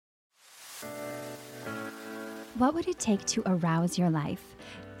What would it take to arouse your life,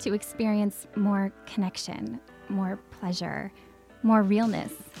 to experience more connection, more pleasure, more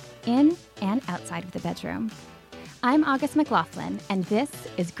realness in and outside of the bedroom? I'm August McLaughlin, and this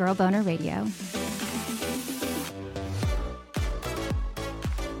is Girl Boner Radio.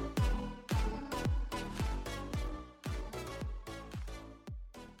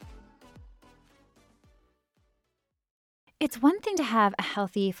 It's one thing to have a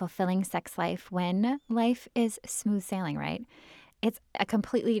healthy, fulfilling sex life when life is smooth sailing, right? It's a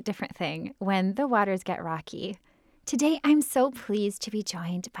completely different thing when the waters get rocky. Today, I'm so pleased to be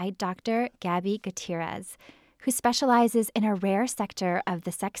joined by Dr. Gabby Gutierrez, who specializes in a rare sector of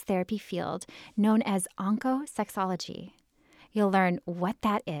the sex therapy field known as oncosexology. You'll learn what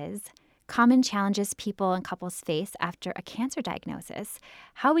that is, common challenges people and couples face after a cancer diagnosis,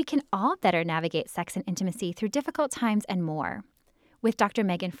 how we can all better navigate sex and intimacy through difficult times, and more. With Dr.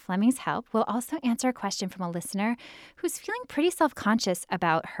 Megan Fleming's help, we'll also answer a question from a listener who's feeling pretty self-conscious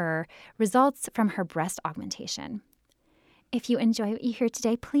about her results from her breast augmentation. If you enjoy what you hear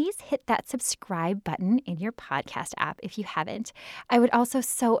today, please hit that subscribe button in your podcast app if you haven't. I would also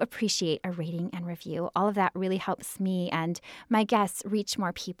so appreciate a rating and review. All of that really helps me and my guests reach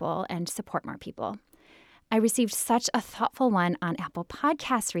more people and support more people. I received such a thoughtful one on Apple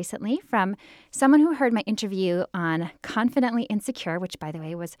Podcasts recently from someone who heard my interview on Confidently Insecure, which, by the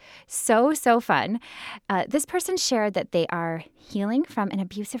way, was so fun. This person shared that they are healing from an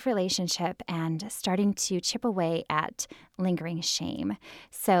abusive relationship and starting to chip away at lingering shame.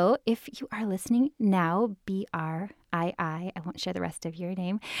 So if you are listening now, I won't share the rest of your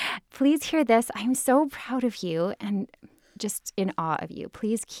name, please hear this. I'm so proud of you and just in awe of you.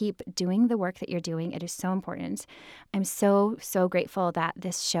 Please keep doing the work that you're doing. It is so important. I'm so grateful that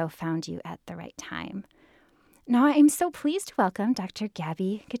this show found you at the right time. Now, I'm so pleased to welcome Dr.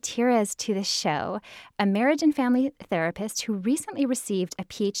 Gabby Gutierrez to the show, a marriage and family therapist who recently received a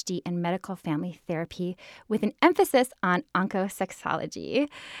PhD in medical family therapy with an emphasis on oncosexology.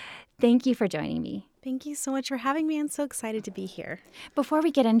 Thank you for joining me. Thank you so much for having me. I'm so excited to be here. Before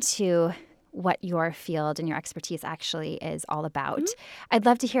we get into what your field and your expertise actually is all about, I'd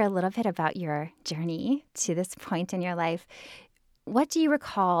love to hear a little bit about your journey to this point in your life. What do you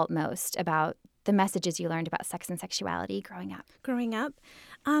recall most about the messages you learned about sex and sexuality growing up?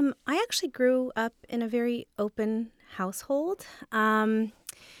 I actually grew up in a very open household.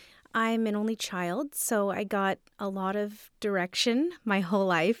 I'm an only child, so I got a lot of direction my whole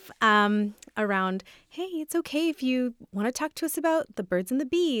life around, hey, it's okay if you want to talk to us about the birds and the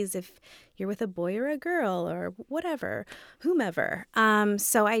bees, if you're with a boy or a girl or whatever, whomever.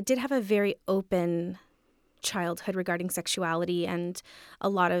 So I did have a very open childhood regarding sexuality and a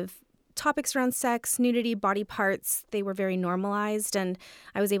lot of topics around sex, nudity, body parts. They were very normalized, and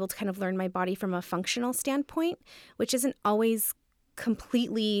I was able to kind of learn my body from a functional standpoint, which isn't always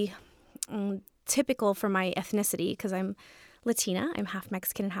completely typical for my ethnicity because I'm Latina. I'm half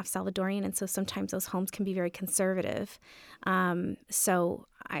Mexican and half Salvadorian, and so sometimes those homes can be very conservative. So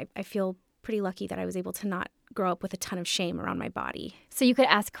I feel pretty lucky that I was able to not grow up with a ton of shame around my body. So you could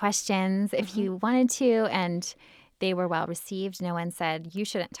ask questions if you wanted to, and they were well received. No one said, you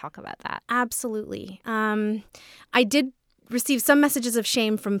shouldn't talk about that. Absolutely. I did receive some messages of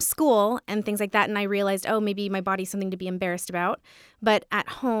shame from school and things like that, and I realized, oh, maybe my body's something to be embarrassed about. But at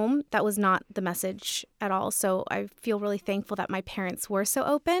home, that was not the message at all. So I feel really thankful that my parents were so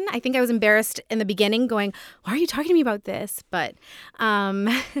open. I think I was embarrassed in the beginning, going, why are you talking to me about this? But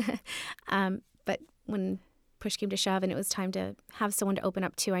but when push came to shove and it was time to have someone to open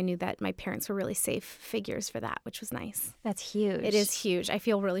up to, I knew that my parents were really safe figures for that, which was nice. That's huge. It is huge. I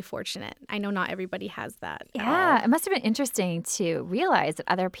feel really fortunate. I know not everybody has that. Yeah, it must have been interesting to realize that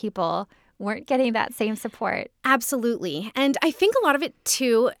other people weren't getting that same support. Absolutely. And I think a lot of it,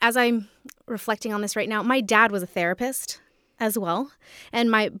 too, as I'm reflecting on this right now, my dad was a therapist as well.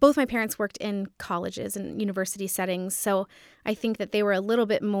 And both my parents worked in colleges and university settings. So I think that they were a little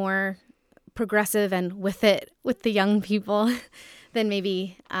bit more progressive and with the young people than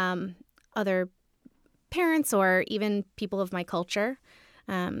maybe other parents or even people of my culture.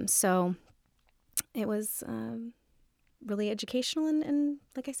 So it was really educational and,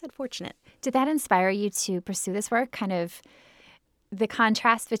 like I said, fortunate. Did that inspire you to pursue this work? Kind of the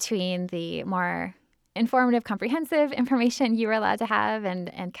contrast between the more informative, comprehensive information you were allowed to have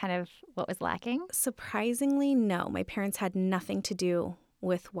and kind of what was lacking? Surprisingly, no. My parents had nothing to do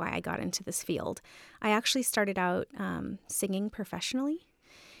with why I got into this field. I actually started out singing professionally.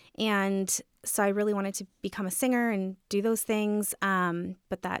 And so I really wanted to become a singer and do those things.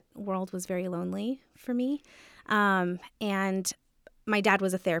 But that world was very lonely for me. And my dad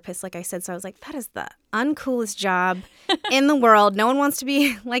was a therapist, like I said, so I was like, that is the uncoolest job in the world. No one wants to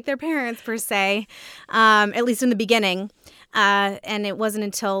be like their parents, per se, at least in the beginning. And it wasn't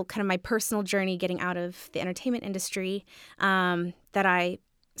until kind of my personal journey getting out of the entertainment industry that I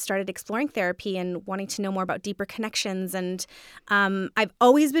started exploring therapy and wanting to know more about deeper connections. And I've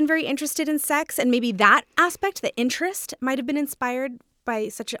always been very interested in sex, and maybe that aspect, the interest, might have been inspired by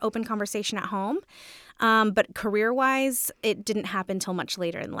such an open conversation at home. But career-wise, it didn't happen until much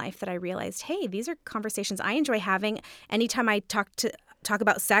later in life that I realized, hey, these are conversations I enjoy having. Anytime I talk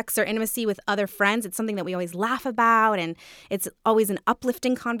about sex or intimacy with other friends, it's something that we always laugh about, and it's always an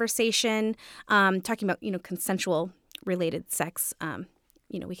uplifting conversation. Talking about, consensual related sex.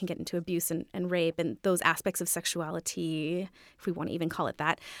 We can get into abuse and rape and those aspects of sexuality, if we want to even call it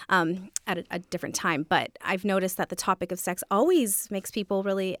that, at a different time. But I've noticed that the topic of sex always makes people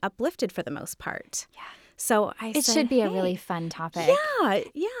really uplifted for the most part. Yeah. So it should be a really fun topic. Yeah.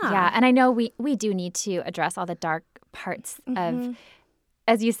 Yeah, and I know we do need to address all the dark parts of,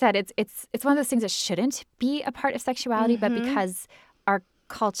 as you said, it's one of those things that shouldn't be a part of sexuality, but because our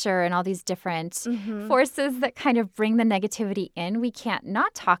culture and all these different forces that kind of bring the negativity in, we can't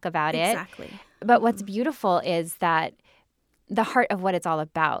not talk about it. Exactly. But what's beautiful is that the heart of what it's all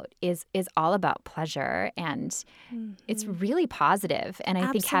about is all about pleasure, and it's really positive. And I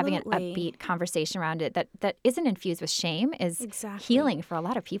think having an upbeat conversation around it that isn't infused with shame is healing for a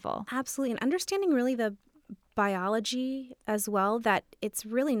lot of people. Absolutely. And understanding really the biology as well, that it's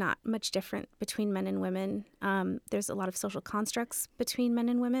really not much different between men and women. There's a lot of social constructs between men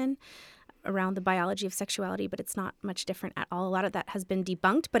and women around the biology of sexuality, but it's not much different at all. A lot of that has been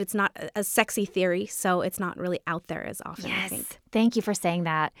debunked, but it's not a sexy theory, so it's not really out there as often, yes. I think. Thank you for saying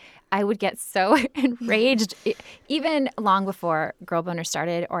that. I would get so enraged, even long before Girl Boner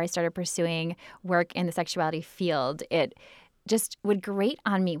started, or I started pursuing work in the sexuality field. It just would grate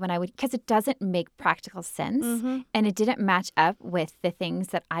on me because it doesn't make practical sense, and it didn't match up with the things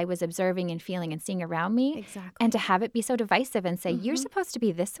that I was observing and feeling and seeing around me. Exactly. And to have it be so divisive and say, you're supposed to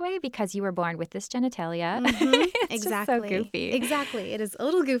be this way because you were born with this genitalia. It's just so goofy. Exactly. It is a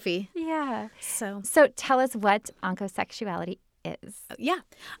little goofy. Yeah. So tell us what oncosexuality is. Yeah.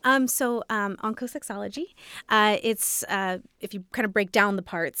 Oncosexology, it's, if you kind of break down the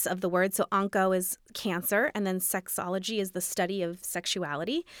parts of the word, so onco is cancer, and then sexology is the study of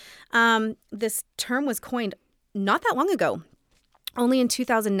sexuality. This term was coined not that long ago, only in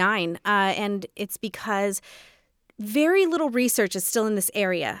 2009, and it's because very little research is still in this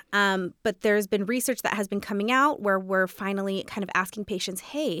area, but there's been research that has been coming out where we're finally kind of asking patients,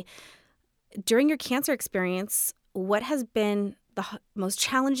 hey, during your cancer experience, what has been the most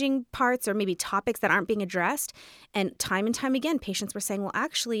challenging parts or maybe topics that aren't being addressed? And time again, patients were saying, well,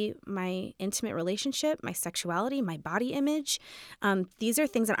 actually, my intimate relationship, my sexuality, my body image, these are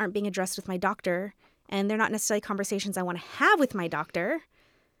things that aren't being addressed with my doctor. And they're not necessarily conversations I want to have with my doctor.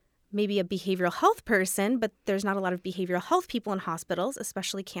 Maybe a behavioral health person, but there's not a lot of behavioral health people in hospitals,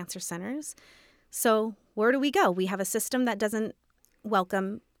 especially cancer centers. So where do we go? We have a system that doesn't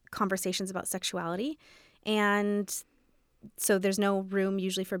welcome conversations about sexuality. And so there's no room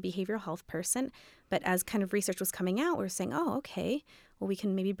usually for a behavioral health person. But as kind of research was coming out, we were saying, oh, okay, well, we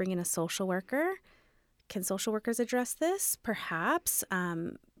can maybe bring in a social worker. Can social workers address this? Perhaps.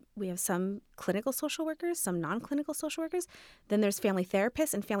 We have some clinical social workers, some non-clinical social workers. Then there's family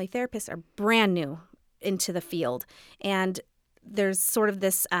therapists, and family therapists are brand new into the field. And there's sort of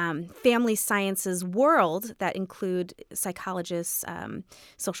this family sciences world that include psychologists,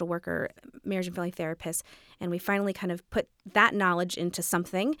 social worker, marriage and family therapists. And we finally kind of put that knowledge into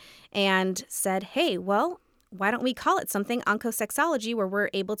something and said, hey, well, why don't we call it something, oncosexology, where we're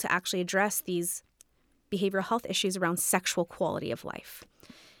able to actually address these behavioral health issues around sexual quality of life.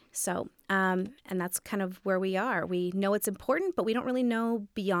 So, and that's kind of where we are. We know it's important, but we don't really know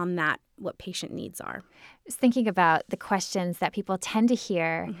beyond that what patient needs are. Just thinking about the questions that people tend to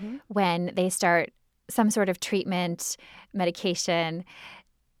hear when they start some sort of treatment, medication,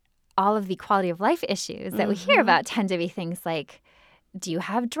 all of the quality of life issues that we hear about tend to be things like, do you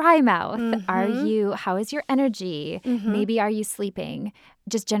have dry mouth? How is your energy? Maybe are you sleeping?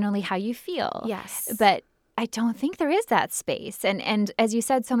 Just generally how you feel. Yes. But I don't think there is that space. And as you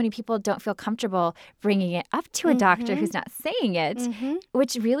said, so many people don't feel comfortable bringing it up to a doctor who's not saying it,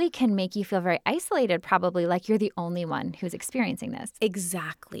 which really can make you feel very isolated, probably like you're the only one who's experiencing this.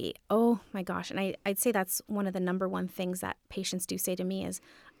 Exactly. Oh, my gosh. And I'd say that's one of the number one things that patients do say to me is,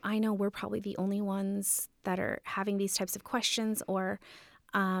 I know we're probably the only ones that are having these types of questions, or,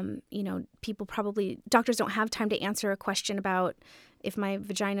 doctors don't have time to answer a question about if my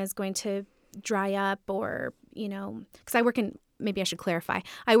vagina is going to dry up, or, because I work in maybe I should clarify.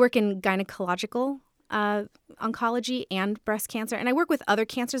 I work in gynecological oncology and breast cancer, and I work with other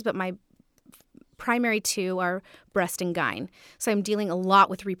cancers, but my primary two are breast and gyne. So I'm dealing a lot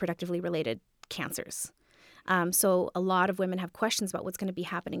with reproductively related cancers. So a lot of women have questions about what's going to be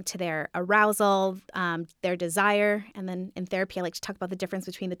happening to their arousal, their desire. And then in therapy, I like to talk about the difference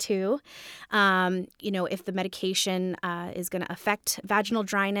between the two. If the medication is going to affect vaginal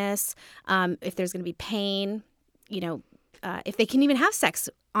dryness, if there's going to be pain, if they can even have sex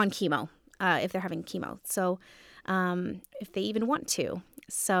on chemo, if they're having chemo. So if they even want to.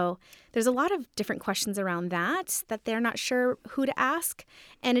 So there's a lot of different questions around that they're not sure who to ask.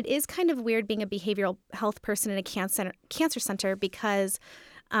 And it is kind of weird being a behavioral health person in a cancer center because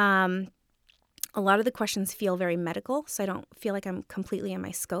a lot of the questions feel very medical. So I don't feel like I'm completely in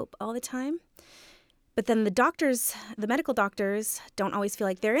my scope all the time. But then the medical doctors don't always feel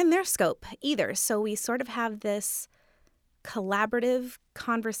like they're in their scope either. So we sort of have this collaborative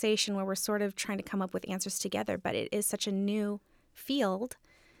conversation where we're sort of trying to come up with answers together. But it is such a new field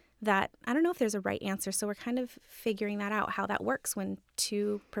that I don't know if there's a right answer. So we're kind of figuring that out, how that works when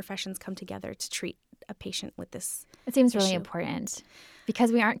two professions come together to treat a patient with this It seems really issue. important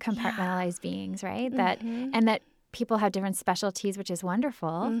because we aren't compartmentalized beings, right? That people have different specialties, which is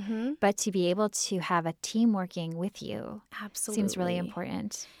wonderful. But to be able to have a team working with you seems really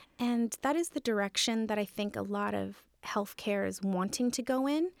important. And that is the direction that I think a lot of healthcare is wanting to go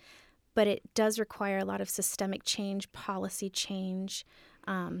in. But it does require a lot of systemic change, policy change,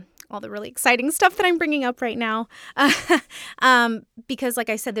 all the really exciting stuff that I'm bringing up right now. Because like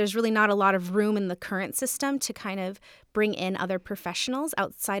I said, there's really not a lot of room in the current system to kind of bring in other professionals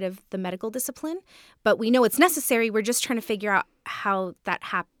outside of the medical discipline. But we know it's necessary. We're just trying to figure out how that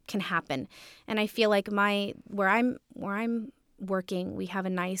can happen. And I feel like where I'm working, we have a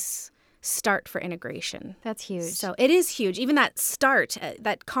nice start for integration. That's huge. So it is huge. Even that start,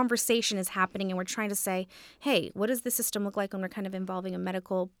 that conversation is happening and we're trying to say, hey, what does the system look like when we're kind of involving a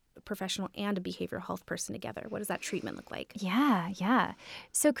medical professional and a behavioral health person together? What does that treatment look like? Yeah.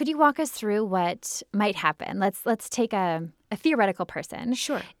 So could you walk us through what might happen? Let's take a theoretical person.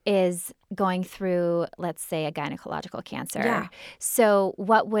 Sure. Is going through, let's say, a gynecological cancer. Yeah. So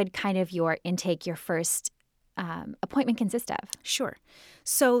what would kind of your first appointment consist of? Sure.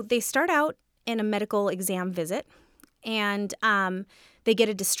 So they start out in a medical exam visit and they get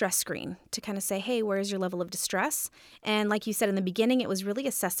a distress screen to kind of say, hey, where is your level of distress? And like you said in the beginning, it was really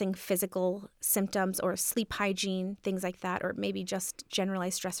assessing physical symptoms or sleep hygiene, things like that, or maybe just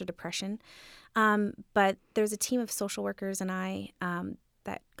generalized stress or depression. But there's a team of social workers and I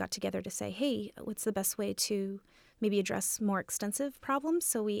that got together to say, hey, what's the best way to maybe address more extensive problems?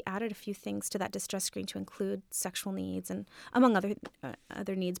 So we added a few things to that distress screen to include sexual needs and among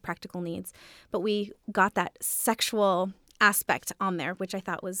other needs, practical needs. But we got that sexual aspect on there, which I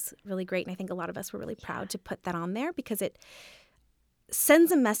thought was really great. And I think a lot of us were really proud to put that on there because it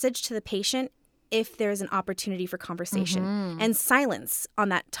sends a message to the patient if there's an opportunity for conversation. And silence on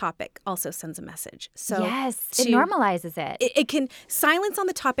that topic also sends a message. So yes, it normalizes it. It can, silence on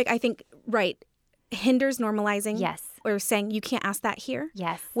the topic, I think, hinders normalizing. Yes. Or saying, you can't ask that here.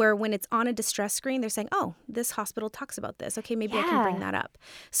 Yes. Where when it's on a distress screen, they're saying, oh, this hospital talks about this. Okay, maybe I can bring that up.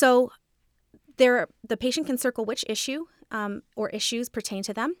 So the patient can circle which issue or issues pertain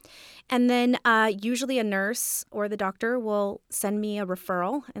to them. And then usually a nurse or the doctor will send me a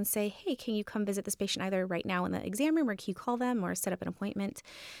referral and say, hey, can you come visit this patient either right now in the exam room or can you call them or set up an appointment?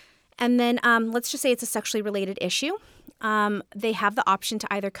 And then let's just say it's a sexually related issue. They have the option to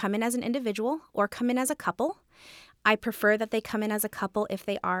either come in as an individual or come in as a couple. I prefer that they come in as a couple if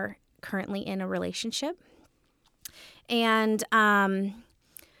they are currently in a relationship. And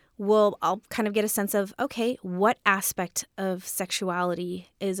I'll kind of get a sense of, okay, what aspect of sexuality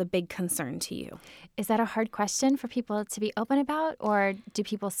is a big concern to you? Is that a hard question for people to be open about, or do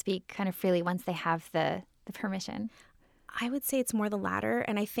people speak kind of freely once they have the permission? I would say it's more the latter.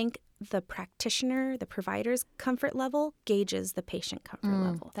 And I think the practitioner, the provider's comfort level gauges the patient comfort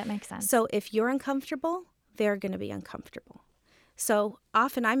level. That makes sense. So if you're uncomfortable, they're going to be uncomfortable. So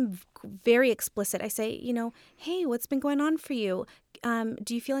often I'm very explicit. I say, hey, what's been going on for you?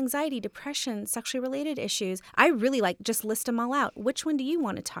 Do you feel anxiety, depression, sexually related issues? I really just list them all out. Which one do you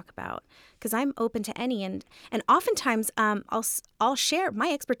want to talk about? Because I'm open to any. And oftentimes I'll share.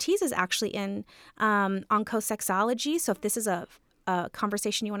 My expertise is actually in oncosexology. So if this is a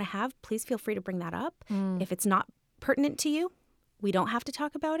conversation you want to have, please feel free to bring that up. If it's not pertinent to you, we don't have to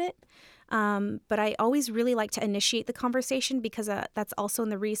talk about it. But I always really like to initiate the conversation because that's also in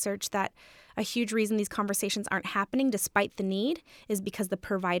the research that a huge reason these conversations aren't happening despite the need is because the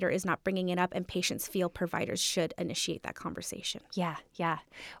provider is not bringing it up and patients feel providers should initiate that conversation. Yeah, yeah.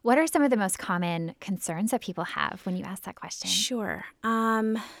 What are some of the most common concerns that people have when you ask that question? Sure.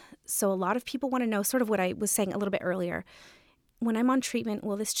 So a lot of people want to know sort of what I was saying a little bit earlier. When I'm on treatment,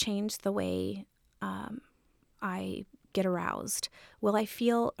 will this change the way I get aroused? Will I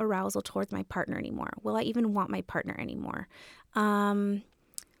feel arousal towards my partner anymore? Will I even want my partner anymore?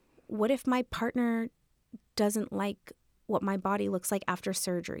 What if my partner doesn't like what my body looks like after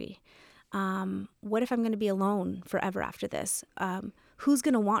surgery? What if I'm going to be alone forever after this? Who's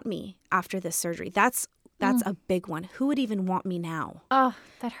going to want me after this surgery? That's a big one. Who would even want me now? Oh,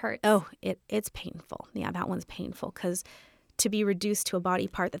 that hurts. Oh, it's painful. Yeah, that one's painful because to be reduced to a body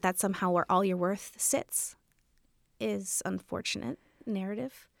part that's somehow where all your worth sits is unfortunate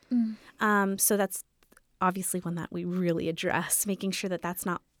narrative. So that's obviously one that we really address, making sure that that's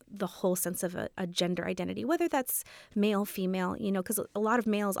not the whole sense of a gender identity, whether that's male, female, because a lot of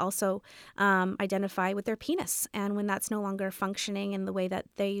males also identify with their penis. And when that's no longer functioning in the way that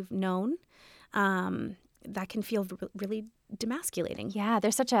they've known, that can feel really demasculating. Yeah,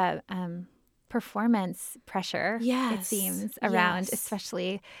 there's such a performance pressure, it seems, around,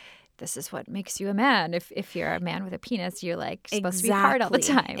 especially this is what makes you a man. If you're a man with a penis, you're like supposed to be hard all the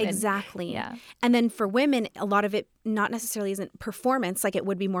time. Exactly. Yeah. And then for women, a lot of it not necessarily isn't performance like it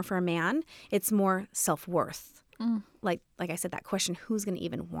would be more for a man. It's more self-worth. Like I said, that question, who's going to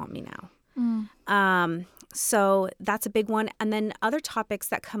even want me now? So that's a big one. And then other topics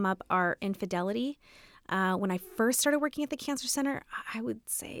that come up are infidelity. When I first started working at the Cancer Center, I would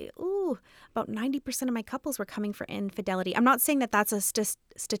say, about 90% of my couples were coming for infidelity. I'm not saying that that's a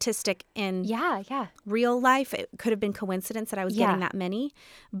statistic in real life. It could have been coincidence that I was getting that many,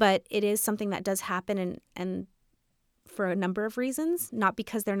 but it is something that does happen and for a number of reasons, not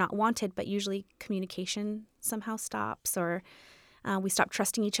because they're not wanted, but usually communication somehow stops or we stop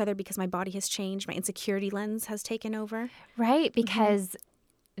trusting each other because my body has changed. My insecurity lens has taken over. Right, because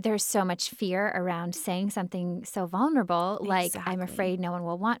there's so much fear around saying something so vulnerable, like I'm afraid no one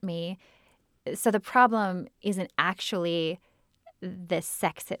will want me. So the problem isn't actually the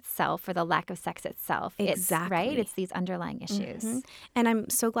sex itself or the lack of sex itself. Exactly. It's these underlying issues. And I'm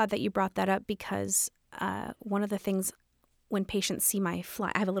so glad that you brought that up because one of the things when patients see my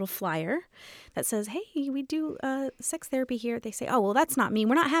I have a little flyer that says, hey, we do sex therapy here. They say, oh, well, that's not me.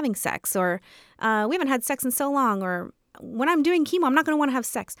 We're not having sex. Or we haven't had sex in so long. Or when I'm doing chemo, I'm not going to want to have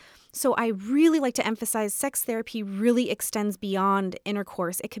sex. So I really like to emphasize sex therapy really extends beyond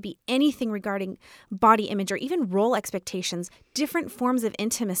intercourse. It could be anything regarding body image or even role expectations, different forms of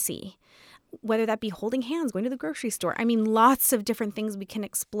intimacy, whether that be holding hands, going to the grocery store. I mean, lots of different things we can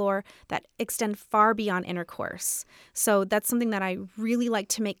explore that extend far beyond intercourse. So that's something that I really like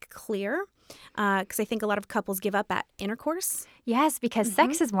to make clear. Because I think a lot of couples give up at intercourse. Yes, because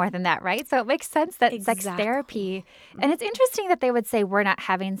sex is more than that, right? So it makes sense that sex therapy, and it's interesting that they would say we're not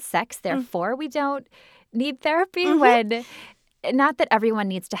having sex, therefore we don't need therapy when, not that everyone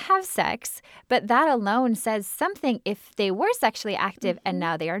needs to have sex, but that alone says something if they were sexually active and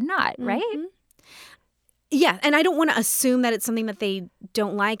now they are not, right? Yeah, and I don't want to assume that it's something that they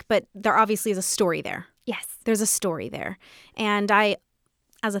don't like, but there obviously is a story there. Yes. There's a story there. And I,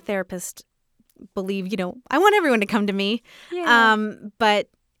 as a therapist, believe, I want everyone to come to me. Yeah. But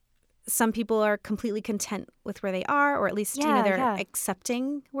some people are completely content with where they are, or at least, they're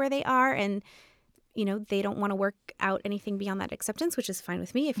accepting where they are. And, they don't want to work out anything beyond that acceptance, which is fine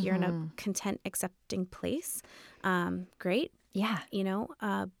with me. If you're in a content, accepting place, great. Yeah.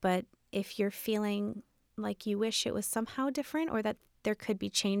 But if you're feeling like you wish it was somehow different or that there could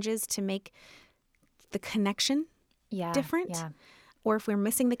be changes to make the connection different. Yeah. Or if we're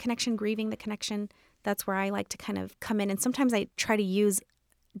missing the connection, grieving the connection, that's where I like to kind of come in. And sometimes I try to use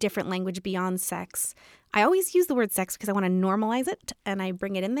different language beyond sex. I always use the word sex because I want to normalize it and I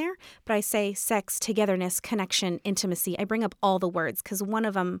bring it in there. But I say sex, togetherness, connection, intimacy. I bring up all the words because one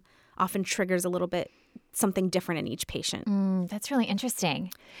of them often triggers a little bit something different in each patient. That's really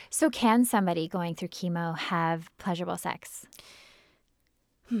interesting. So can somebody going through chemo have pleasurable sex?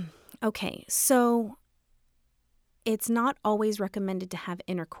 Okay, so it's not always recommended to have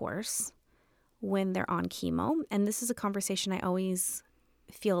intercourse when they're on chemo. And this is a conversation I always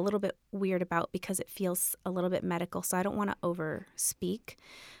feel a little bit weird about because it feels a little bit medical. So I don't want to overspeak.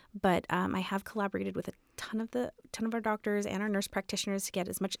 But I have collaborated with a ton of our doctors and our nurse practitioners to get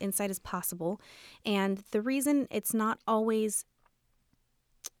as much insight as possible. And the reason it's not always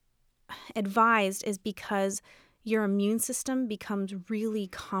advised is because your immune system becomes really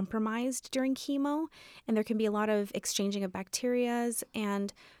compromised during chemo, and there can be a lot of exchanging of bacterias.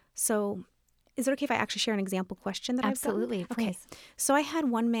 And so is it okay if I actually share an example question that Absolutely, I've gotten? Okay. please. So I had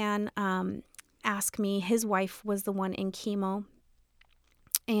one man ask me, his wife was the one in chemo.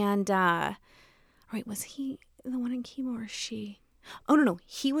 And, wait, was he the one in chemo or she? Oh, no,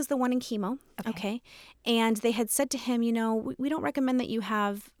 he was the one in chemo. Okay. And they had said to him, we don't recommend that you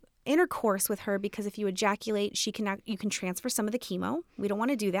have intercourse with her because if you ejaculate, you can transfer some of the chemo. We don't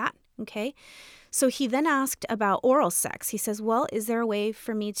want to do that. Okay. So he then asked about oral sex. He says, well, is there a way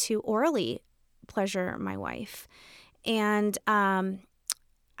for me to orally pleasure my wife? And I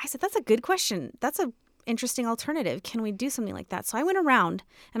said, that's a good question. That's a interesting alternative. Can we do something like that? So I went around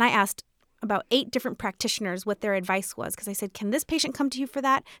and I asked about 8 different practitioners what their advice was, because I said, can this patient come to you for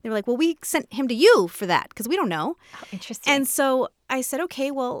that? They were like, well, we sent him to you for that because we don't know. Oh, interesting. And so I said, okay,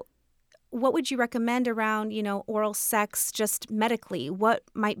 well, what would you recommend around, oral sex just medically? What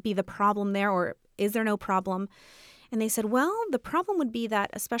might be the problem there, or is there no problem? And they said, well, the problem would be that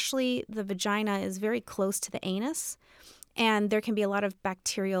especially the vagina is very close to the anus, and there can be a lot of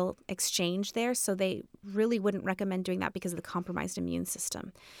bacterial exchange there. So they really wouldn't recommend doing that because of the compromised immune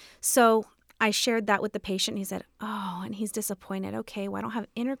system. So I shared that with the patient. He said, oh, and he's disappointed. Okay, well, I don't have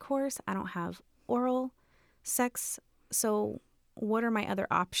intercourse. I don't have oral sex. So what are my other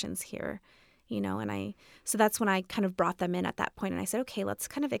options here? So that's when I kind of brought them in at that point. And I said, okay, let's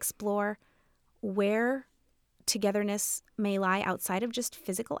kind of explore where togetherness may lie outside of just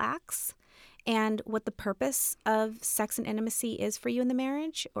physical acts, and what the purpose of sex and intimacy is for you in the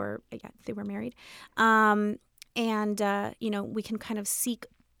marriage, or if they were married. We can kind of seek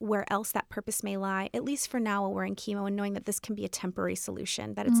where else that purpose may lie, at least for now while we're in chemo, and knowing that this can be a temporary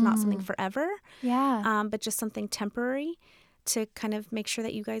solution, that it's not something forever, but just something temporary to kind of make sure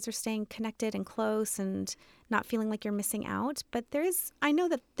that you guys are staying connected and close and not feeling like you're missing out. But I know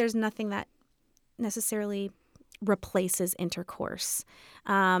that there's nothing that necessarily replaces intercourse.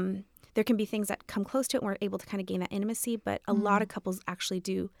 There can be things that come close to it and we're able to kind of gain that intimacy, but a lot of couples actually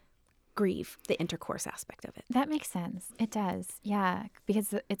do grieve the intercourse aspect of it. That makes sense. It does. Yeah,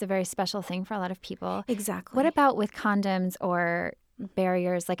 because it's a very special thing for a lot of people. Exactly. What about with condoms or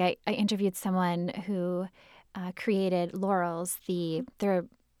barriers? Like I interviewed someone who created Laurels, their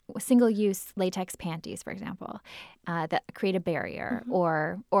single-use latex panties, for example, that create a barrier,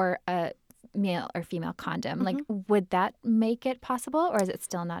 or a male or female condom. Like, would that make it possible, or is it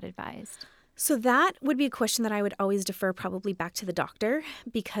still not advised? So that would be a question that I would always defer probably back to the doctor,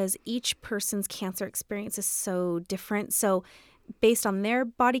 because each person's cancer experience is so different. So based on their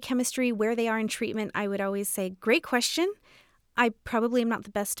body chemistry, where they are in treatment, I would always say, great question. I probably am not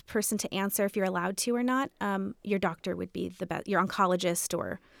the best person to answer if you're allowed to or not. Your doctor would be the best, your oncologist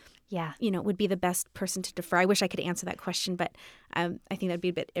or would be the best person to defer. I wish I could answer that question, but I think that'd be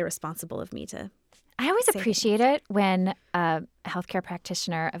a bit irresponsible of me to. I always appreciate it when a healthcare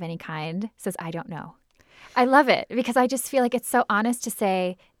practitioner of any kind says, I don't know. I love it because I just feel like it's so honest to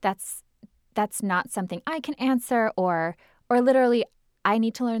say that's not something I can answer, or literally I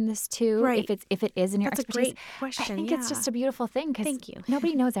need to learn this too. Right. If it is in your That's expertise. a great question. I think it's just a beautiful thing because Thank you.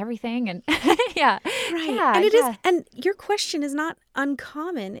 Nobody knows everything, and right. And it is, and your question is not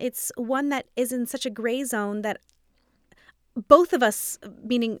uncommon. It's one that is in such a gray zone that both of us,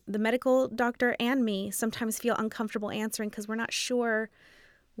 meaning the medical doctor and me, sometimes feel uncomfortable answering because we're not sure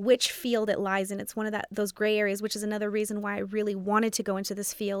which field it lies in. It's one of those gray areas, which is another reason why I really wanted to go into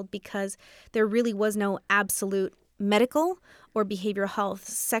this field, because there really was no absolute medical or behavioral health.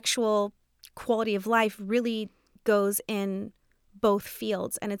 Sexual quality of life really goes in both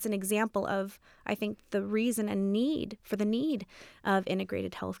fields. And it's an example of, I think, the reason and need of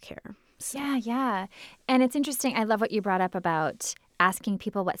integrated healthcare. So. Yeah. And it's interesting. I love what you brought up about asking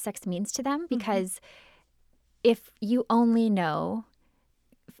people what sex means to them, because if you only know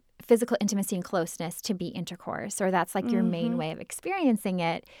physical intimacy and closeness to be intercourse, or that's like your main way of experiencing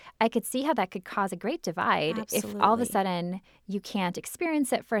it, I could see how that could cause a great divide. Absolutely. If all of a sudden you can't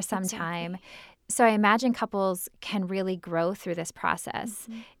experience it for some time. So I imagine couples can really grow through this process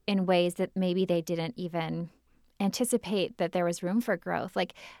in ways that maybe they didn't even anticipate that there was room for growth.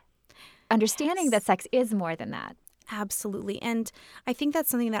 Like understanding that sex is more than that. Absolutely. And I think that's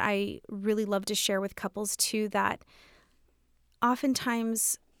something that I really love to share with couples too, that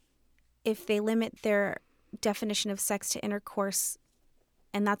oftentimes if they limit their definition of sex to intercourse,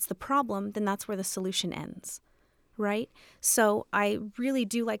 and that's the problem, then that's where the solution ends, right? So I really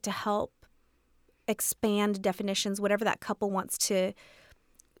do like to help expand definitions, whatever that couple wants to,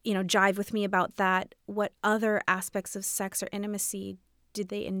 jive with me about that. What other aspects of sex or intimacy did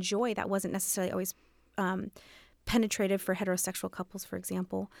they enjoy that wasn't necessarily always penetrative for heterosexual couples, for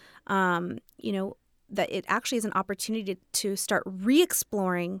example, that it actually is an opportunity to start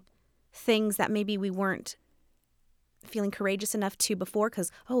re-exploring things that maybe we weren't feeling courageous enough to before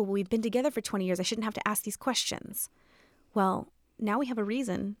because, we've been together for 20 years. I shouldn't have to ask these questions. Well, now we have a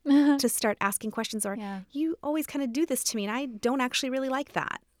reason to start asking questions, or you always kind of do this to me and I don't actually really like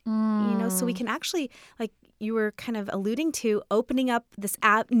that. So we can actually, like you were kind of alluding to, opening up this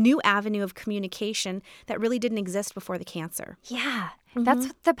new avenue of communication that really didn't exist before the cancer. Yeah, that's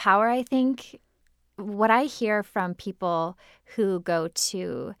the power, I think. What I hear from people who go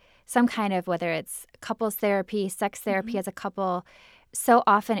to some kind of, whether it's couples therapy, sex therapy as a couple, so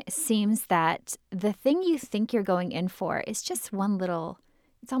often it seems that the thing you think you're going in for is just one little,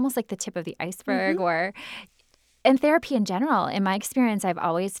 it's almost like the tip of the iceberg. Or in therapy in general, in my experience, I've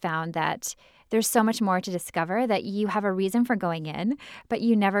always found that there's so much more to discover, that you have a reason for going in, but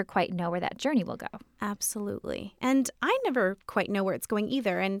you never quite know where that journey will go. Absolutely. And I never quite know where it's going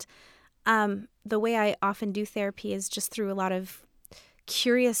either. And the way I often do therapy is just through a lot of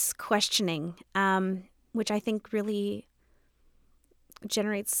curious questioning, which I think really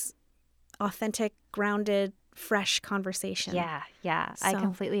generates authentic, grounded, fresh conversation. Yeah. I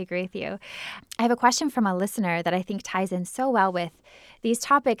completely agree with you. I have a question from a listener that I think ties in so well with these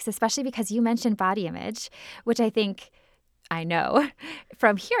topics, especially because you mentioned body image, which I know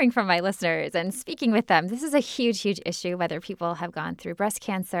from hearing from my listeners and speaking with them, this is a huge, huge issue, whether people have gone through breast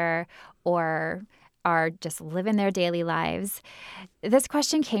cancer or are just living their daily lives. This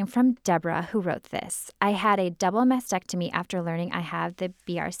question came from Deborah, who wrote this. I had a double mastectomy after learning I have the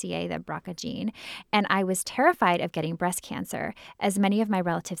BRCA, the BRCA gene, and I was terrified of getting breast cancer, as many of my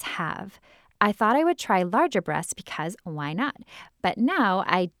relatives have. I thought I would try larger breasts because why not? But now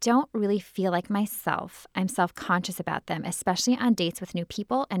I don't really feel like myself. I'm self-conscious about them, especially on dates with new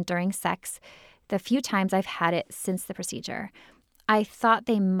people and during sex, the few times I've had it since the procedure. I thought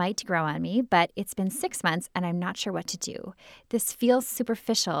they might grow on me, but it's been 6 months and I'm not sure what to do. This feels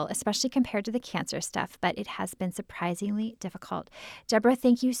superficial, especially compared to the cancer stuff, but it has been surprisingly difficult. Deborah,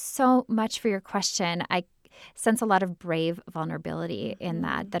 thank you so much for your question. I sense a lot of brave vulnerability in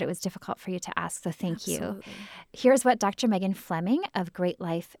that it was difficult for you to ask. So thank you. Here's what Dr. Megan Fleming of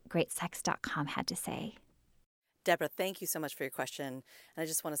GreatLifeGreatSex.com had to say. Deborah, thank you so much for your question. And I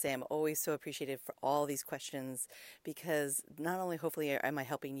just want to say I'm always so appreciative for all these questions, because not only hopefully am I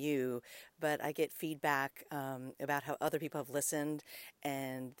helping you, but I get feedback about how other people have listened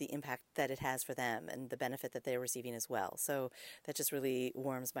and the impact that it has for them and the benefit that they're receiving as well. So that just really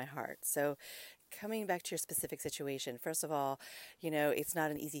warms my heart. So coming back to your specific situation, first of all, it's not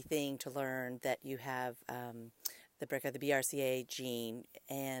an easy thing to learn that you have the BRCA, the BRCA gene,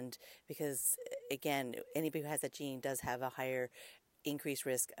 and because, again, anybody who has that gene does have a higher increased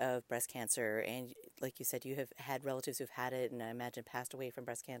risk of breast cancer, and like you said, you have had relatives who've had it, and I imagine passed away from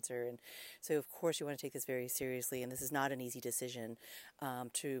breast cancer, and so of course you want to take this very seriously, and this is not an easy decision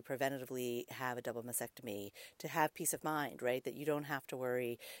to preventatively have a double mastectomy, to have peace of mind, right, that you don't have to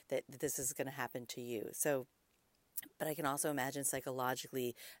worry that this is going to happen to you. But I can also imagine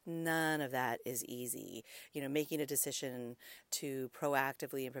psychologically, none of that is easy. Making a decision to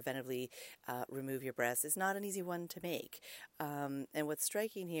proactively and preventively remove your breast is not an easy one to make. And what's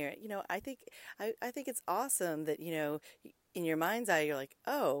striking here, I think it's awesome that, in your mind's eye, you're like,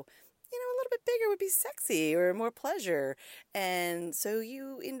 oh, a little bit bigger would be sexy or more pleasure. And so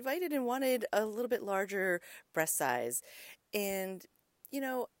you invited and wanted a little bit larger breast size. And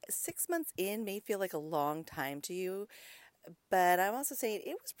 6 months in may feel like a long time to you, but I'm also saying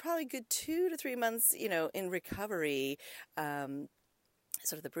it was probably good 2 to 3 months, in recovery, sort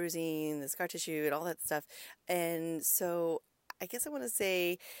of the bruising, the scar tissue, and all that stuff. And so I guess I want to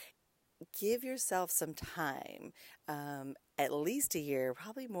say, give yourself some time, at least a year,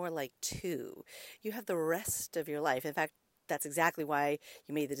 probably more like 2. You have the rest of your life. In fact, that's exactly why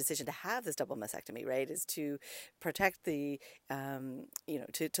you made the decision to have this double mastectomy, right? Is to protect the,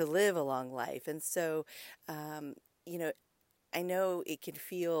 to live a long life. And so, I know it can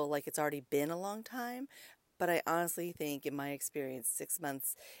feel like it's already been a long time, but I honestly think, in my experience, 6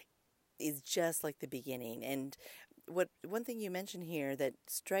 months is just like the beginning. And one thing you mentioned here that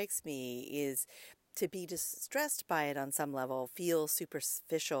strikes me is to be distressed by it on some level feels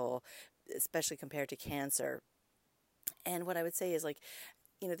superficial, especially compared to cancer. And what I would say is,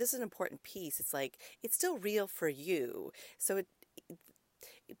 this is an important piece. It's it's still real for you. So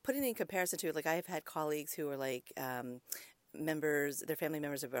putting it in comparison to, I have had colleagues who are their family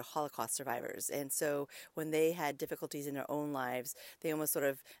members were Holocaust survivors. And so when they had difficulties in their own lives, they almost sort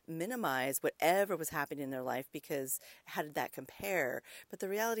of minimized whatever was happening in their life because how did that compare? But the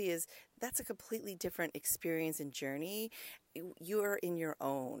reality is that's a completely different experience and journey. You are in your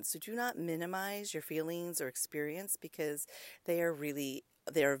own. So do not minimize your feelings or experience because they are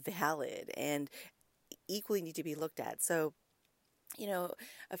valid and equally need to be looked at. So,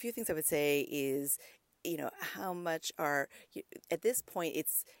 a few things I would say is, how much at this point,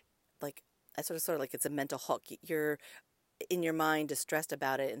 it's like, I sort of like it's a mental hook. You're in your mind distressed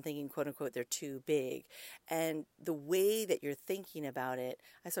about it and thinking, quote unquote, they're too big. And the way that you're thinking about it,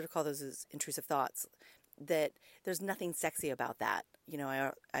 I sort of call those as intrusive thoughts, that there's nothing sexy about that.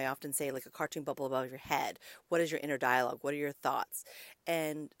 I often say like a cartoon bubble above your head. What is your inner dialogue? What are your thoughts?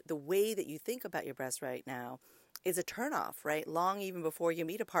 And the way that you think about your breasts right now is a turnoff, right? Long even before you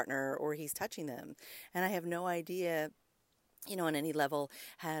meet a partner or he's touching them. And I have no idea, on any level,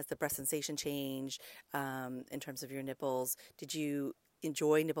 has the breast sensation changed in terms of your nipples? Did you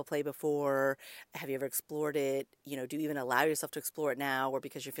enjoy nipple play before? Have you ever explored it? Do you even allow yourself to explore it now, or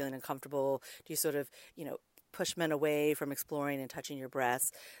because you're feeling uncomfortable, do you sort of, push men away from exploring and touching your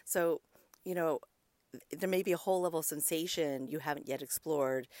breasts? So, there may be a whole level of sensation you haven't yet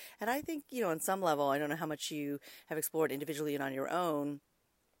explored. And I think, on some level, I don't know how much you have explored individually and on your own,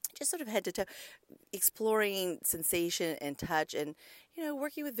 just sort of head to toe, exploring sensation and touch and,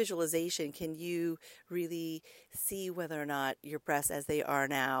 working with visualization. Can you really see whether or not your breasts as they are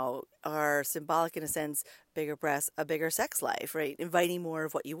now are symbolic in a sense, bigger breasts, a bigger sex life, right? Inviting more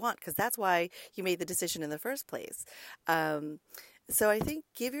of what you want, because that's why you made the decision in the first place. So I think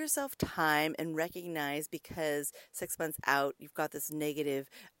give yourself time and recognize, because 6 months out, you've got this negative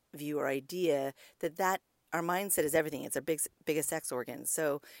view or idea that our mindset is everything. It's our biggest sex organ.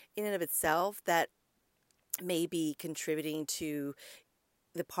 So in and of itself, that may be contributing to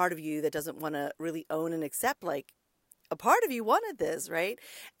the part of you that doesn't want to really own and accept, like, a part of you wanted this, right?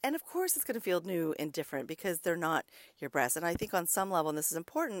 And of course it's going to feel new and different because they're not your breasts. And I think on some level, and this is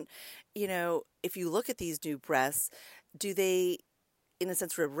important, if you look at these new breasts, do they, in a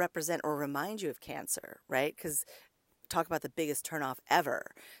sense, represent or remind you of cancer, right? Because talk about the biggest turnoff ever.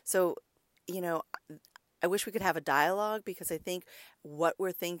 So, I wish we could have a dialogue, because I think what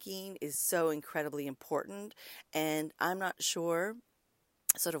we're thinking is so incredibly important. And I'm not sure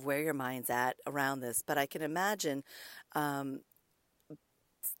sort of where your mind's at around this, but I can imagine the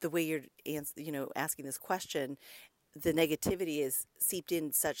way you're asking this question, the negativity is seeped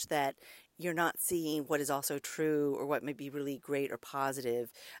in such that you're not seeing what is also true or what may be really great or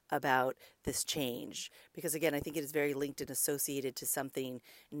positive about this change. Because again, I think it is very linked and associated to something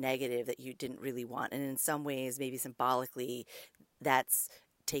negative that you didn't really want. And in some ways, maybe symbolically, that's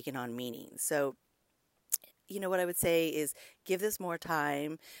taken on meaning. So, what I would say is give this more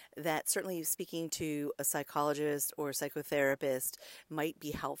time. That certainly speaking to a psychologist or a psychotherapist might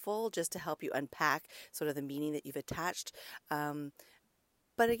be helpful, just to help you unpack sort of the meaning that you've attached.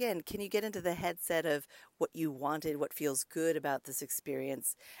 But again, can you get into the headset of what you wanted, what feels good about this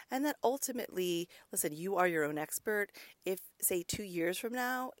experience? And that ultimately, listen, you are your own expert. If, say, 2 years from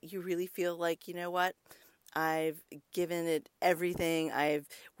now, you really feel like, you know what, I've given it everything. I've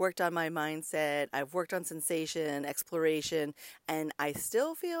worked on my mindset. I've worked on sensation, exploration, and I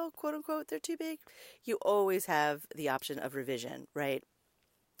still feel, quote unquote, they're too big. You always have the option of revision, right?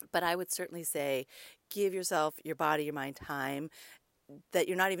 But I would certainly say give yourself, your body, your mind time that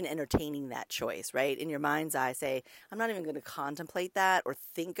you're not even entertaining that choice, right? In your mind's eye, say, I'm not even going to contemplate that or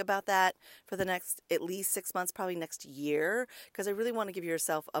think about that for the next at least 6 months, probably next year, because I really want to give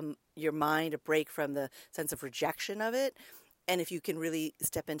yourself, your mind a break from the sense of rejection of it. And if you can really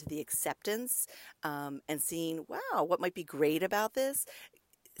step into the acceptance and seeing, wow, what might be great about this,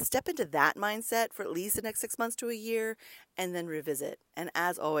 step into that mindset for at least the next 6 months to a year, and then revisit. And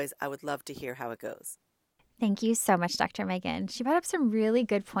as always, I would love to hear how it goes. Thank you so much, Dr. Megan. She brought up some really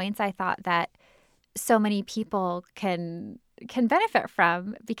good points, I thought, that so many people can benefit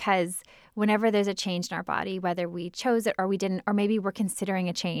from, because whenever there's a change in our body, whether we chose it or we didn't, or maybe we're considering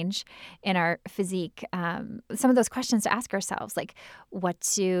a change in our physique, some of those questions to ask ourselves, like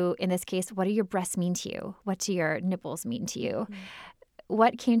in this case, what do your breasts mean to you? What do your nipples mean to you? Mm-hmm.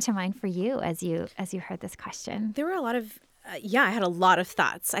 What came to mind for you as you heard this question? There were a lot of I had a lot of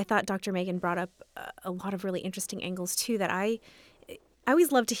thoughts. I thought Dr. Megan brought up a lot of really interesting angles too, that I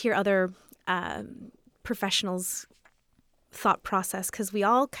always love to hear other professionals' thought process, because we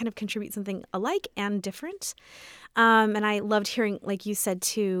all kind of contribute something alike and different. And I loved hearing, like you said,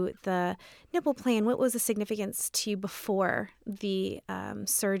 too, the nipple play and what was the significance to you before the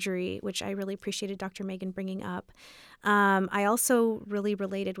surgery, which I really appreciated Dr. Megan bringing up. I also really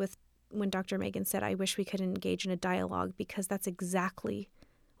related with when Dr. Megan said, I wish we could engage in a dialogue, because that's exactly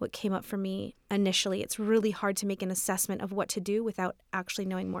what came up for me initially. It's really hard to make an assessment of what to do without actually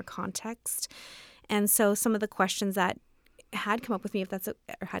knowing more context. And so some of the questions that had come up with me, if that's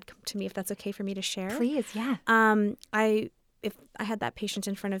okay for me to share. Please, yeah. If I had that patient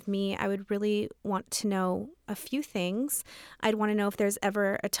in front of me, I would really want to know a few things. I'd want to know if there's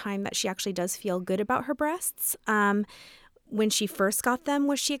ever a time that she actually does feel good about her breasts. When she first got them,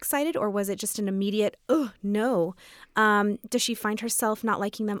 was she excited, or was it just an immediate, oh, no? Does she find herself not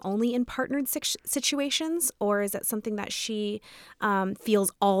liking them only in partnered situations, or is that something that she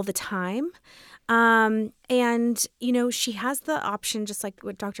feels all the time? And, she has the option, just like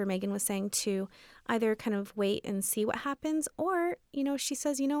what Dr. Megan was saying, to either kind of wait and see what happens, or, she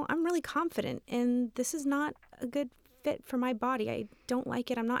says, I'm really confident and this is not a good fit for my body. I don't like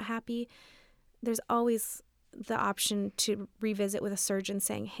it. I'm not happy. There's always the option to revisit with a surgeon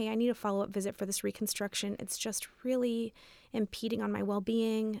saying, hey, I need a follow-up visit for this reconstruction. It's just really impeding on my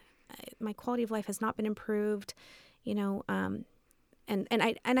well-being. My quality of life has not been improved, and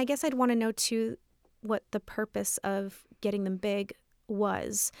I guess I'd want to know too what the purpose of getting them big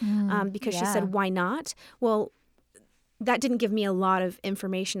was, because she said, why not? Well, that didn't give me a lot of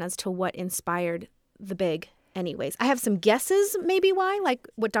information as to what inspired the big anyways. I have some guesses maybe why, like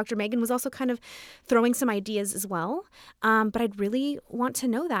what Dr. Megan was also kind of throwing some ideas as well. But I'd really want to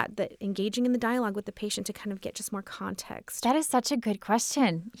know that engaging in the dialogue with the patient to kind of get just more context. That is such a good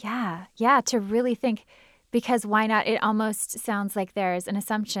question. Yeah. Yeah, to really think, because why not? It almost sounds like there's an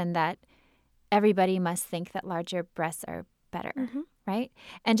assumption that everybody must think that larger breasts are better, right?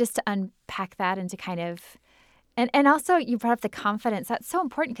 And just to unpack that and to kind of, and also you brought up the confidence. That's so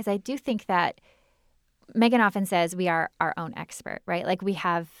important, because I do think that Megan often says we are our own expert, right? Like we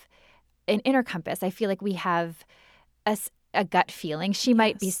have an inner compass. I feel like we have a gut feeling. She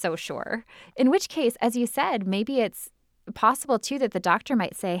might be so sure. In which case, as you said, maybe it's possible too that the doctor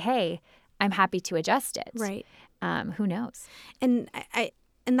might say, hey, I'm happy to adjust it. Right. Who knows? And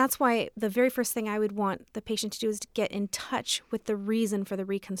and that's why the very first thing I would want the patient to do is to get in touch with the reason for the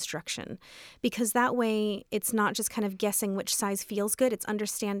reconstruction, because that way it's not just kind of guessing which size feels good. It's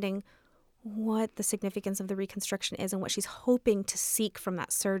understanding what the significance of the reconstruction is and what she's hoping to seek from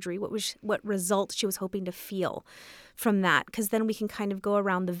that surgery, what result she was hoping to feel from that, because then we can kind of go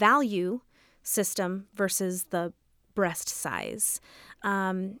around the value system versus the breast size.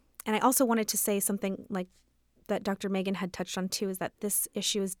 And I also wanted to say something like that Dr. Megan had touched on too, is that this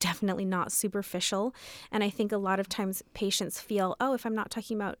issue is definitely not superficial. And I think a lot of times patients feel, oh, if I'm not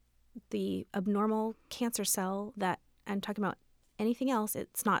talking about the abnormal cancer cell, that I'm talking about anything else,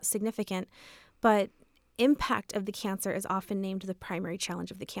 it's not significant. But impact of the cancer is often named the primary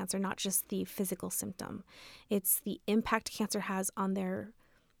challenge of the cancer, not just the physical symptom. It's the impact cancer has on their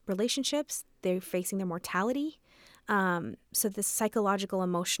relationships. They're facing their mortality. So this psychological,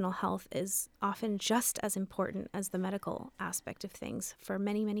 emotional health is often just as important as the medical aspect of things for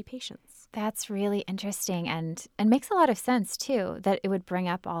many, many patients. That's really interesting and makes a lot of sense, too, that it would bring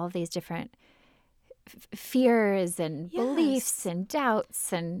up all of these different fears and beliefs and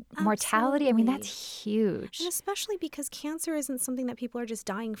doubts and mortality. I mean, that's huge. And especially because cancer isn't something that people are just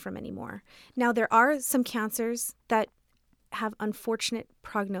dying from anymore. Now, there are some cancers that have unfortunate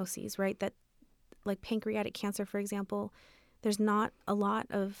prognoses, right? That, like pancreatic cancer, for example, there's not a lot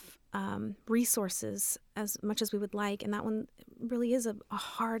of resources as much as we would like. And that one really is a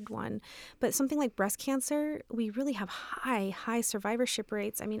hard one. But something like breast cancer, we really have high survivorship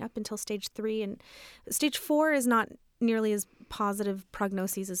rates. I mean, up until stage 3. And stage 4 is not nearly as positive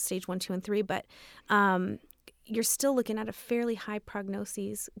prognoses as stage 1, 2, and 3. But you're still looking at a fairly high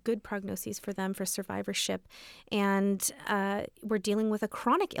good prognoses for them for survivorship. And we're dealing with a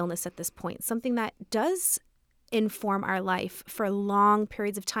chronic illness at this point, something that does inform our life for long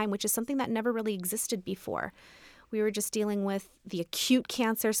periods of time, which is something that never really existed before. We were just dealing with the acute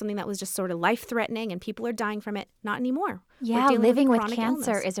cancer, something that was just sort of life-threatening and people are dying from it. Not anymore. Yeah, living with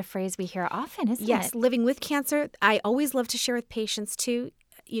cancer is a phrase we hear often, isn't it? Yes, living with cancer. I always love to share with patients too,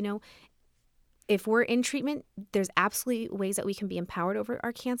 if we're in treatment, there's absolutely ways that we can be empowered over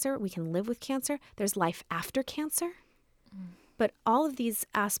our cancer. We can live with cancer. There's life after cancer. But all of these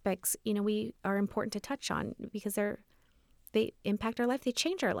aspects, we are important to touch on because they impact our life. They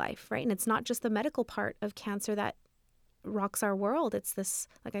change our life, right? And it's not just the medical part of cancer that rocks our world. It's this,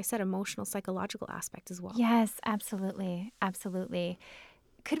 like I said, emotional, psychological aspect as well. Yes, absolutely. Absolutely.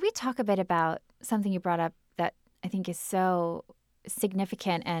 Could we talk a bit about something you brought up that I think is so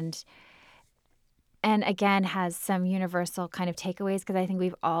significant and again has some universal kind of takeaways, because I think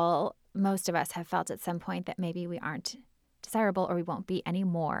we've all most of us have felt at some point that maybe we aren't desirable or we won't be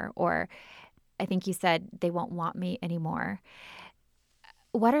anymore. Or I think you said they won't want me anymore.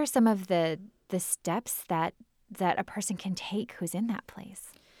 What are some of the steps that a person can take who's in that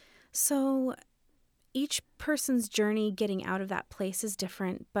place? So each person's journey getting out of that place is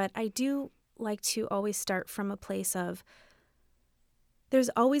different, but I do like to always start from a place of there's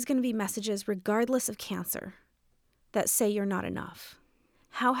always going to be messages, regardless of cancer, that say you're not enough.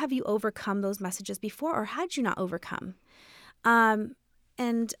 How have you overcome those messages before, or had you not overcome?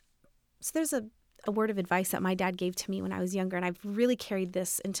 And so there's a word of advice that my dad gave to me when I was younger, and I've really carried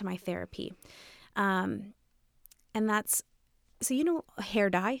this into my therapy. And that's, so hair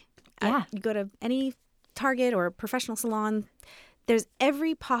dye. Yeah. You go to any Target or professional salon, there's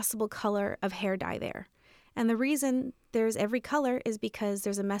every possible color of hair dye there. And the reason there's every color is because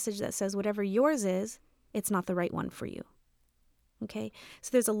there's a message that says whatever yours is, it's not the right one for you. Okay? So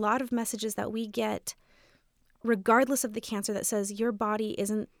there's a lot of messages that we get, regardless of the cancer, that says your body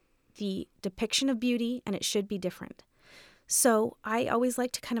isn't the depiction of beauty and it should be different. So I always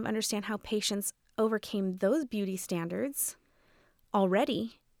like to kind of understand how patients overcame those beauty standards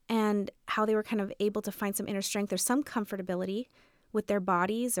already and how they were kind of able to find some inner strength or some comfortability with their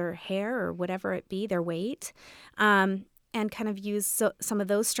bodies or hair or whatever it be, their weight, and kind of use some of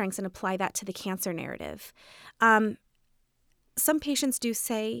those strengths and apply that to the cancer narrative. Some patients do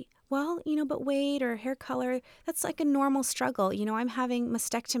say, well, but weight or hair color, that's like a normal struggle. I'm having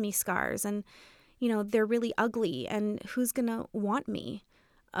mastectomy scars and, they're really ugly, and who's going to want me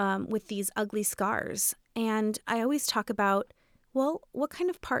with these ugly scars? And I always talk about, well, what kind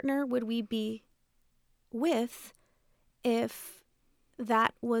of partner would we be with if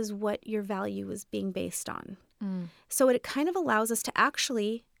that was what your value was being based on? So it kind of allows us to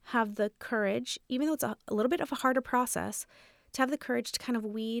actually have the courage, even though it's a little bit of a harder process, to have the courage to kind of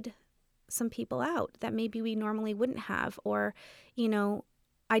weed some people out that maybe we normally wouldn't have, or,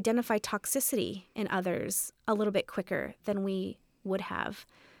 identify toxicity in others a little bit quicker than we would have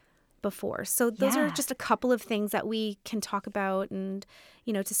before. So those are just a couple of things that we can talk about and,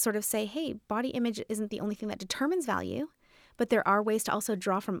 to sort of say, hey, body image isn't the only thing that determines value, but there are ways to also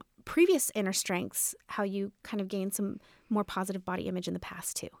draw from previous inner strengths, how you kind of gain some more positive body image in the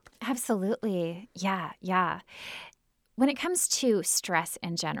past too. Absolutely. Yeah. When it comes to stress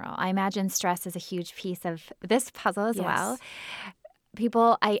in general, I imagine stress is a huge piece of this puzzle as well.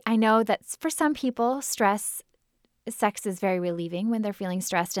 People, I know that for some people, sex is very relieving when they're feeling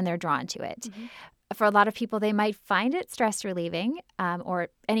stressed and they're drawn to it. Mm-hmm. For a lot of people, they might find it stress relieving or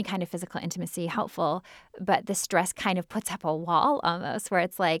any kind of physical intimacy helpful, but the stress kind of puts up a wall almost where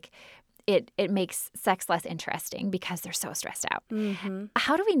it's like it makes sex less interesting because they're so stressed out. Mm-hmm.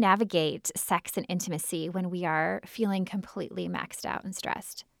 How do we navigate sex and intimacy when we are feeling completely maxed out and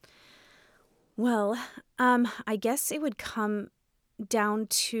stressed? Well, I guess it would come down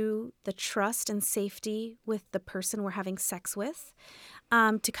to the trust and safety with the person we're having sex with,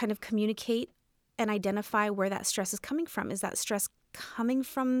 to kind of communicate and identify where that stress is coming from. Is that stress coming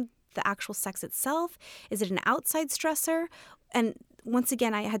from the actual sex itself? Is it an outside stressor? And once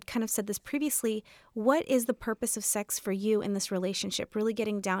again, I had kind of said this previously, what is the purpose of sex for you in this relationship? Really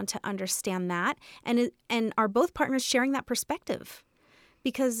getting down to understand that. And are both partners sharing that perspective?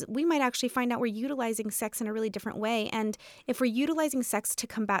 Because we might actually find out we're utilizing sex in a really different way. And if we're utilizing sex to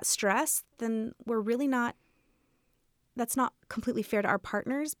combat stress, then that's not completely fair to our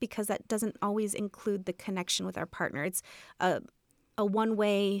partners, because that doesn't always include the connection with our partner. It's a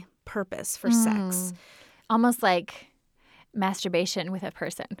one-way purpose for sex. Almost like masturbation with a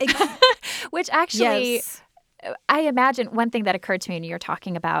person, which actually... Yes. I imagine one thing that occurred to me when you were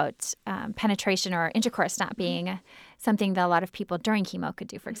talking about penetration or intercourse not being something that a lot of people during chemo could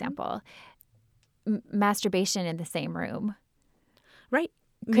do, for example. Masturbation in the same room. Right.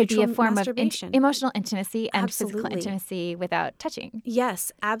 Could be a form of emotional intimacy and Absolutely. Physical intimacy without touching.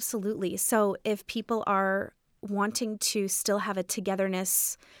 Yes, absolutely. So if people are wanting to still have a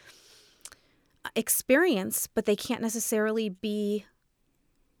togetherness experience, but they can't necessarily be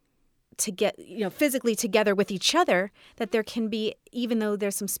physically together with each other, that there can be, even though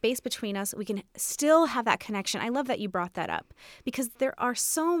there's some space between us, we can still have that connection. I love that you brought that up, because there are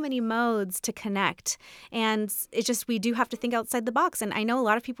so many modes to connect, and it's just, we do have to think outside the box. And I know a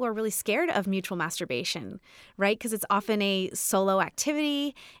lot of people are really scared of mutual masturbation, right? Because it's often a solo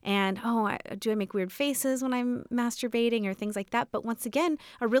activity, and do I make weird faces when I'm masturbating or things like that? But once again,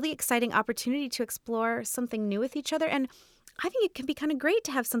 a really exciting opportunity to explore something new with each other. And I think it can be kind of great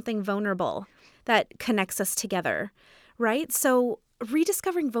to have something vulnerable that connects us together, right? So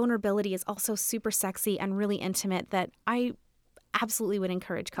rediscovering vulnerability is also super sexy and really intimate, that I absolutely would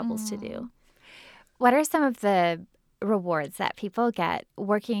encourage couples to do. What are some of the rewards that people get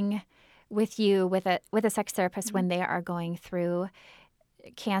working with you with a sex therapist when they are going through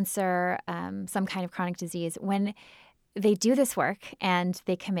cancer, some kind of chronic disease? When they do this work and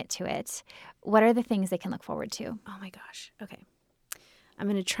they commit to it, what are the things they can look forward to? Oh my gosh. Okay. I'm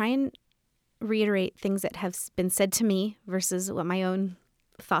going to try and reiterate things that have been said to me versus what my own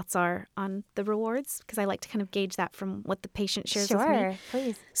thoughts are on the rewards, because I like to kind of gauge that from what the patient shares with me. Sure,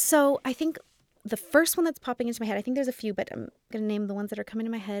 please. So I think the first one that's popping into my head, I think there's a few, but I'm going to name the ones that are coming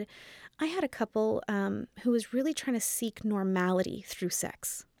to my head. I had a couple who was really trying to seek normality through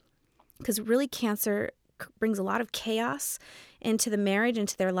sex, because really cancer brings a lot of chaos into the marriage,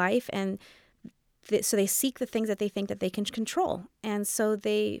 into their life, and so they seek the things that they think that they can control. And so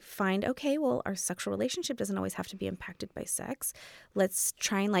they find, okay, well, our sexual relationship doesn't always have to be impacted by sex. Let's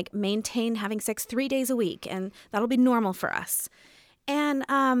try and maintain having sex 3 days a week, and that'll be normal for us. And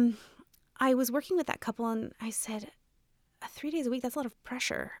I was working with that couple, and I said, 3 days a week, that's a lot of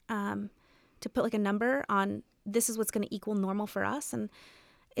pressure to put a number on this is what's going to equal normal for us. And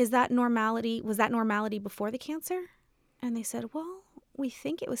was that normality before the cancer? And they said, well, we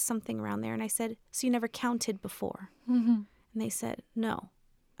think it was something around there. And I said, so you never counted before? And they said, no.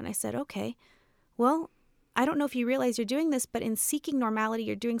 And I said, okay, well, I don't know if you realize you're doing this, but in seeking normality,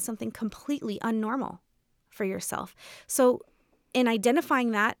 you're doing something completely unnormal for yourself. So in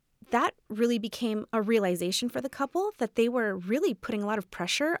identifying that really became a realization for the couple that they were really putting a lot of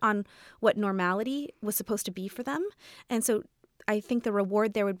pressure on what normality was supposed to be for them. And so I think the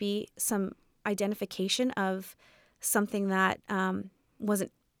reward there would be some identification of something that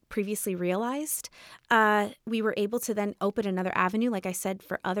wasn't previously realized. We were able to then open another avenue, like I said,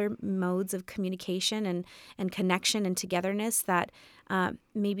 for other modes of communication and connection and togetherness that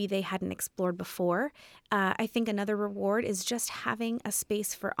maybe they hadn't explored before. I think another reward is just having a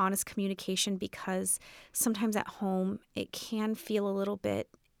space for honest communication, because sometimes at home it can feel a little bit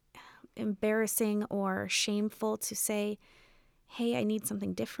embarrassing or shameful to say, hey, I need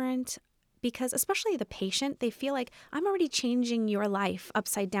something different. Because especially the patient, they feel like, I'm already changing your life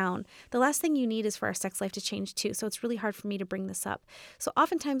upside down. The last thing you need is for our sex life to change too. So it's really hard for me to bring this up. So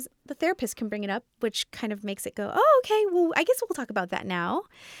oftentimes the therapist can bring it up, which kind of makes it go, oh, okay, well, I guess we'll talk about that now,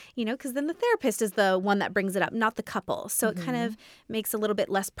 because then the therapist is the one that brings it up, not the couple. So it kind of makes a little bit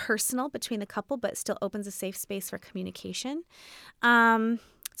less personal between the couple, but still opens a safe space for communication. So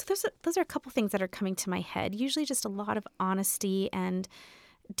those are a couple things that are coming to my head. Usually just a lot of honesty and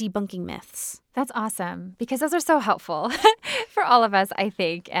debunking myths. That's awesome, because those are so helpful for all of us, I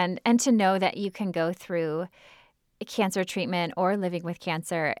think. And to know that you can go through cancer treatment or living with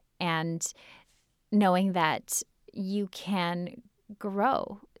cancer and knowing that you can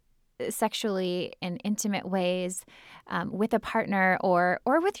grow sexually in intimate ways with a partner or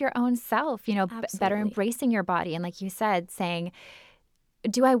with your own self, better embracing your body. And like you said, saying,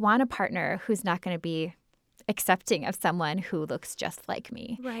 do I want a partner who's not going to be accepting of someone who looks just like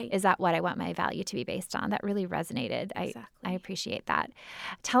me? Right. Is that what I want my value to be based on? That really resonated. Exactly. I appreciate that.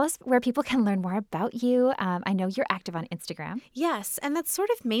 Tell us where people can learn more about you. I know you're active on Instagram. Yes, and that's sort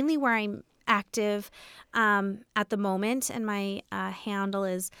of mainly where I'm active at the moment. And my handle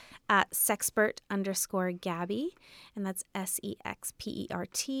is at sexpert_Gaby, and that's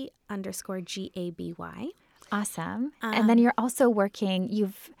SEXPERT_GABY. Awesome. And then you're also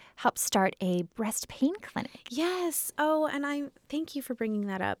you've helped start a breast pain clinic. Yes. Oh, and I thank you for bringing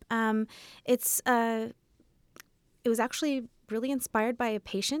that up. It was actually really inspired by a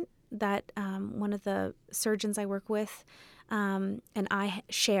patient that one of the surgeons I work with and I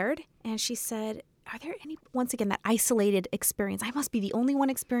shared. And she said, are there any, once again, that isolated experience? I must be the only one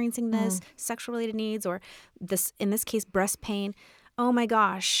experiencing this, sexual-related needs, or this, in this case, breast pain. Oh my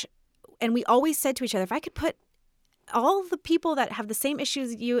gosh. And we always said to each other, if I could put all the people that have the same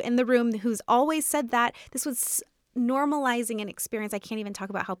issues as you in the room who's always said that, this was normalizing an experience. I can't even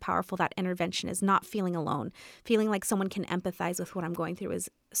talk about how powerful that intervention is, not feeling alone. Feeling like someone can empathize with what I'm going through is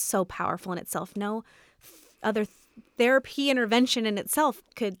so powerful in itself. No other therapy intervention in itself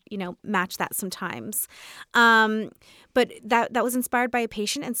could, match that sometimes. But that was inspired by a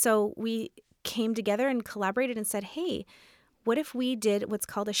patient. And so we came together and collaborated and said, hey, what if we did what's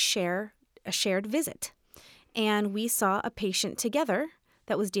called a shared visit? And we saw a patient together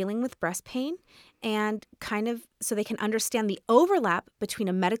that was dealing with breast pain, and kind of so they can understand the overlap between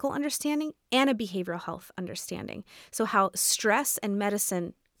a medical understanding and a behavioral health understanding. So how stress and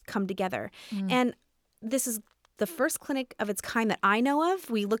medicine come together. And this is the first clinic of its kind that I know of.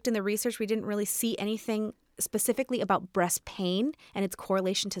 We looked in the research. We didn't really see anything specifically about breast pain and its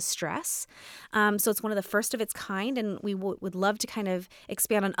correlation to stress. So it's one of the first of its kind, and we would love to kind of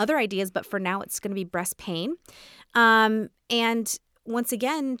expand on other ideas, but for now it's going to be breast pain. And once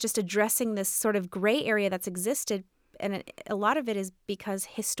again, just addressing this sort of gray area that's existed. And a lot of it is because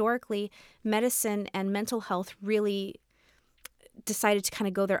historically medicine and mental health really decided to kind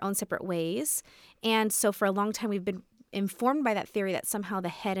of go their own separate ways. And so for a long time, we've been informed by that theory that somehow the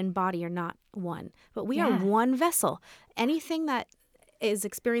head and body are not one. But we are one vessel. Anything that is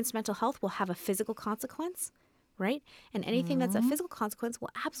experienced mental health will have a physical consequence, right? And anything that's a physical consequence will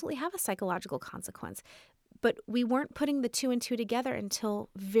absolutely have a psychological consequence. But we weren't putting the two and two together until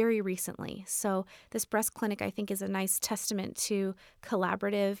very recently. So this breast clinic, I think, is a nice testament to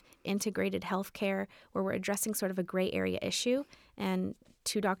collaborative, integrated healthcare where we're addressing sort of a gray area issue and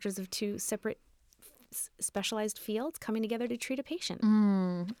two doctors of two separate specialized fields coming together to treat a patient.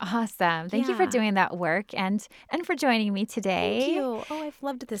 Awesome. Thank you for doing that work and for joining me today. Thank you. Oh, I've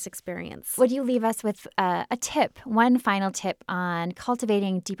loved this experience. Would you leave us with a tip, one final tip on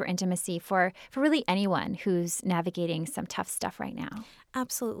cultivating deeper intimacy for really anyone who's navigating some tough stuff right now?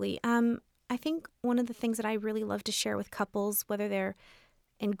 Absolutely. I think one of the things that I really love to share with couples, whether they're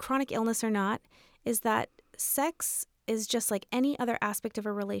in chronic illness or not, is that sex is just like any other aspect of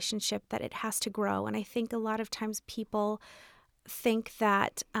a relationship, that it has to grow. And I think a lot of times people think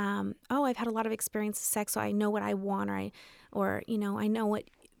that, I've had a lot of experience with sex, so I know what I want, or I know what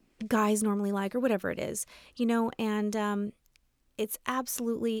guys normally like, or whatever it is, and it's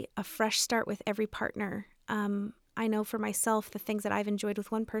absolutely a fresh start with every partner. I know for myself, the things that I've enjoyed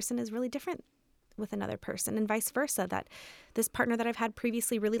with one person is really different with another person, and vice versa, that this partner that I've had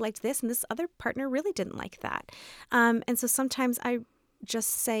previously really liked this and this other partner really didn't like that. And so sometimes I just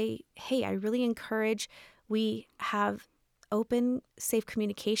say, hey, I really encourage we have open, safe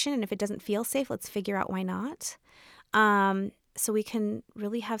communication. And if it doesn't feel safe, let's figure out why not. So we can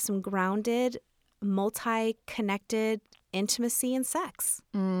really have some grounded, multi-connected intimacy and sex.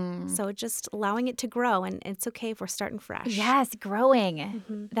 So just allowing it to grow, and it's okay if we're starting fresh. Yes,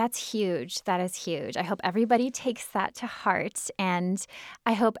 growing. That's huge. That is huge. I hope everybody takes that to heart, and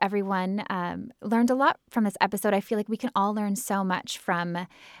I hope everyone learned a lot from this episode. I feel like we can all learn so much from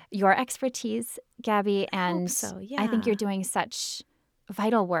your expertise, Gabby, and I think you're doing such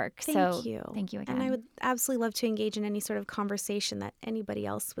vital work. Thank you. Thank you again. And I would absolutely love to engage in any sort of conversation that anybody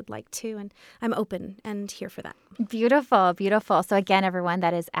else would like to. And I'm open and here for that. Beautiful, beautiful. So again, everyone,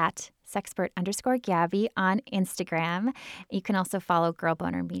 that is at Sexpert_Gabby on Instagram. You can also follow Girl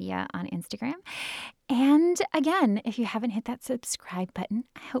Boner Media on Instagram. And again, if you haven't hit that subscribe button,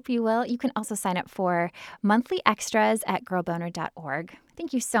 I hope you will. You can also sign up for monthly extras at girlboner.org.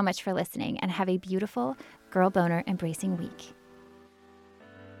 Thank you so much for listening, and have a beautiful Girl Boner embracing week.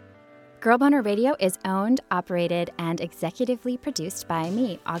 Girl Boner Radio is owned, operated, and executively produced by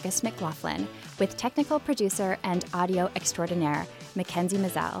me, August McLaughlin, with technical producer and audio extraordinaire, Mackenzie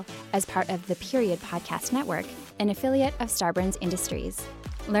Mazzell, as part of the Period Podcast Network, an affiliate of Starburns Industries.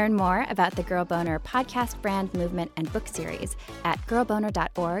 Learn more about the Girl Boner podcast brand movement and book series at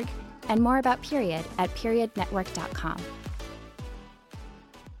girlboner.org, and more about Period at periodnetwork.com.